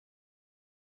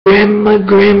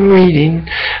grim reading.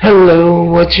 Hello,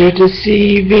 what's your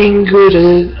deceiving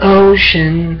good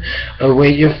ocean? Oh,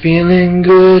 wait, you're feeling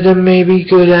good, or maybe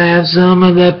could I have some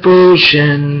of that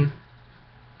potion?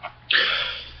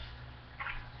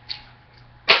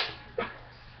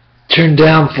 Turn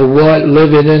down for what?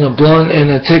 Live it in a blunt, and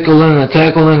a tickle, and a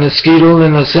tackle, and a skeetle,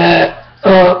 and a sat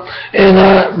up, and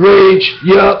a rage,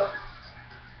 yup.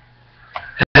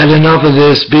 Had enough of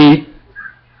this beat.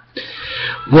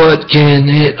 What can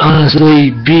it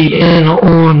honestly be? An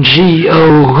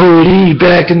OMG-O hoodie.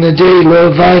 Back in the day,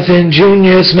 Leviathan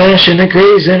Jr. smashing a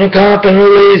craze and a cop and a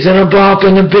lace and a bop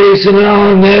and a bass and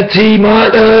on that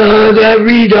T-Mot, that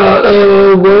redot,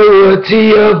 whoa, a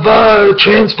T of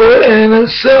transport and a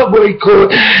subway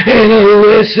court and a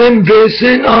listen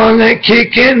on that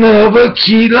kicking of a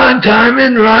key line, time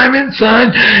and rhyme and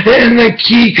sign and the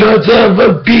key cuts of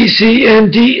a BC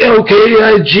and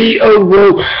DLKIGO,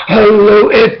 whoa, hello.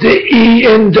 If the E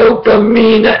in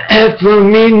dopamine, F for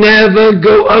me, never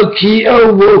go a key,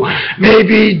 oh, whoa.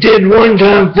 Maybe did one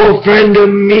time for a friend of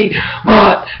me,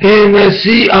 Mott in the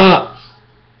C,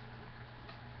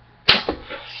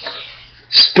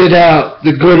 Spit out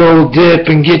the good old dip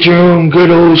and get your own good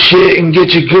old shit and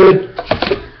get your good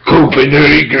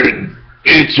Copenhagen.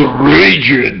 It's a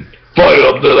raging, fire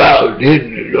up the loud,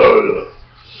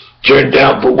 turn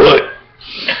down for what?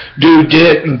 Do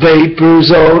dip and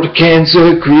vapors, all the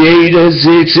cancer creators,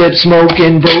 except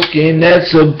smoking, broken,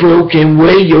 that's a broken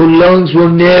way. Your lungs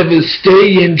will never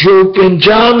stay in drooping,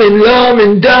 jamming,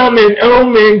 lumming, dumbing,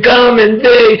 oming, coming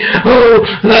day. Oh,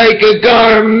 like a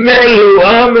Carmelo,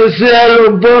 I'm a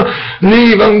saddle,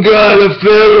 believe I'm got a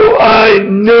fellow. I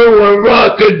know a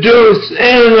rock a dose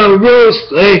and a roast.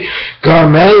 Hey,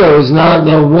 Carmelo's not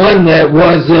the one that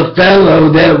was a fellow,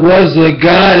 that was a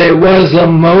god, it was a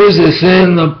Moses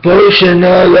in the potion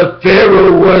of the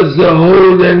Pharaoh was the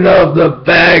holding of the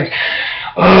bag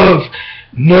of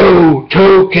no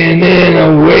token in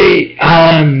a weight.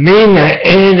 I mean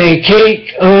in a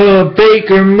cake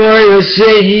baker Mario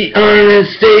say he earned a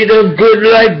state of good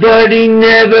life, but he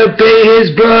never pay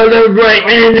his brother right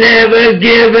and never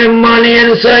give him money in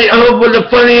a sight. Oh, but the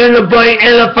funny and the bite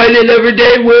and I fight it every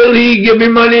day. Will he give me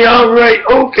money? Alright,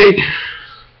 okay.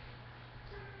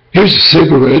 Here's a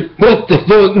cigarette. What the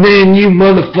fuck, man, you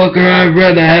motherfucker. I'd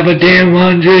rather have a damn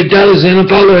 $100 and a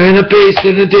dollar and a base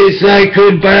than a taste. I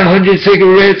could buy 100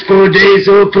 cigarettes for a day.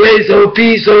 So play, so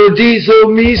peace, so D,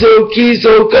 so me, so key,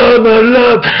 so come on,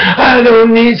 love. I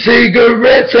don't need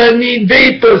cigarettes, I need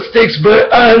vapor sticks,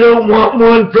 but I don't want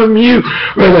one from you.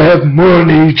 Rather have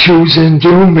money, choosing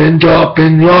doom and dop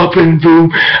and lop and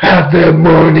boom. Have that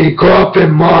money, crop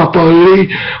and monopoly,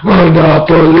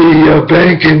 a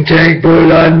banking tank,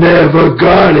 but I never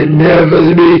got it, never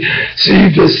me.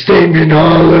 See the statement,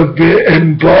 all of it,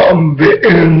 and bottom bit,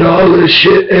 and all the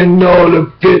shit, and all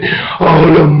the bit, all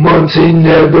the months he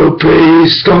never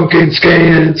pays, skunk and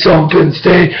scan, and something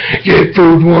stain, get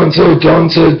food once or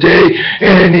once a day,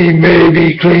 and he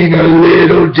maybe clean a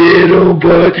little diddle,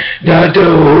 but not the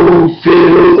whole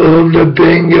fiddle of the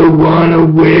bingo, want a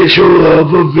whistle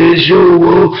of a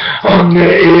visual, on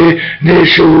the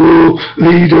initial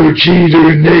leader,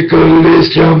 cheater,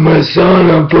 Nicholas, I'm a son,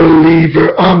 a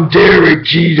believer, I'm Derek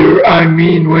Jeter, I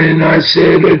mean when I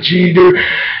said a cheater,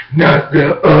 not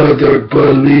the other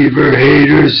believer,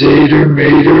 hater, zater,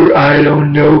 mater, I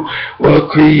don't know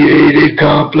what created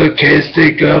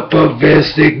complicastic,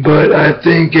 upavestic, but I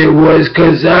think it was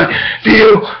 'cause I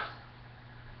feel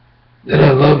that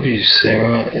I love you,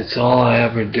 Sarah, it's all I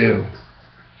ever do.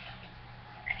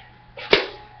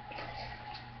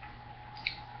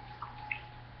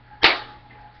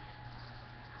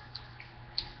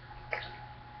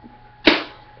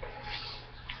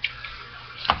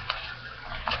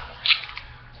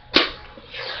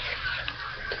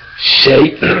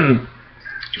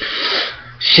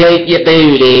 Shake your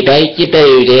booty, bake your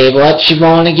booty, what you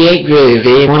wanna get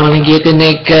groovy, wanna get the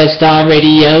Nickastart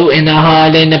radio, in the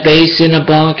heart, and the bass, and the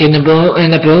bunk, and the boom,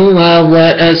 and the boom,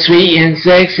 what a sweet and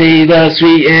sexy, the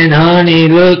sweet and honey,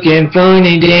 looking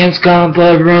funny, dance comp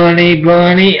of runny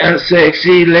bunny, a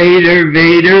sexy later,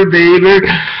 Vader, baber,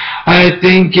 I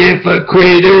think if a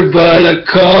crater, but a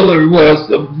color was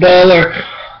the baller,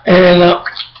 and a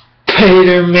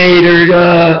Pater mater,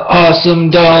 awesome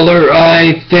dollar,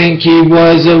 I think he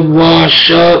was a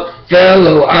wash-up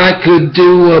fellow, I could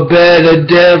do a better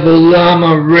devil, I'm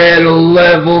a red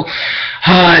level,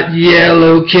 hot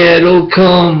yellow kettle,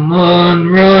 come on,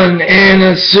 run, and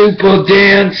a super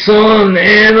dance on,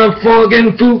 and a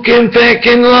fucking fookin',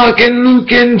 feckin', lockin',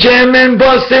 lookin', jammin',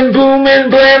 bustin', boomin',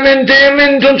 blammin',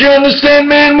 dammin', don't you understand,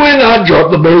 man, when I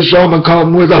drop the bass, I'ma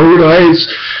come with a hoot of ace.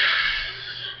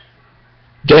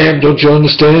 Damn, don't you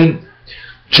understand?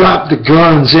 Drop the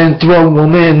guns and throw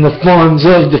them in the funds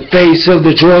of the face of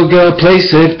the drug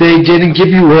place if they didn't give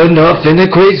you enough in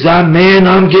the craze. Man,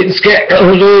 I'm getting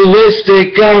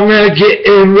scandalistic, I'm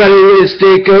getting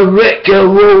realistic, a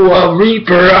wrecker, a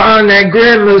reaper on that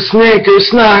grandma snicker,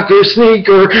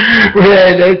 sneaker,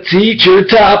 red a teacher,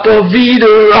 top of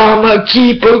eater, I'm a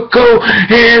keeper, coat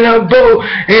and a bow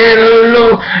and a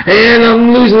low, and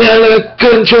I'm losing out of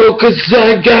control, cause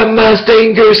I got my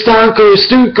stonker,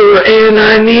 stooker, and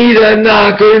I need a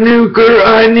knocker, nuker,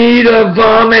 I need a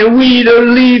vomit, weeder,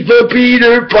 leaver,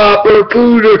 Peter, popper,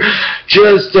 pooter,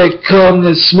 just to come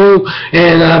to smoke,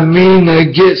 and I mean to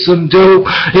get some dope.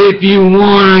 If you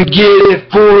wanna get it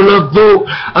for the vote,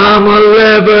 I'm a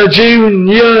Lever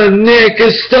Junior,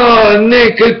 Nickastart,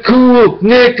 Nickacool,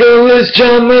 Nicholas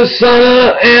John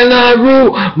Messiah, and I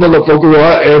rule. Motherfucker,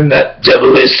 I am that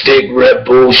devilistic red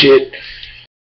bullshit.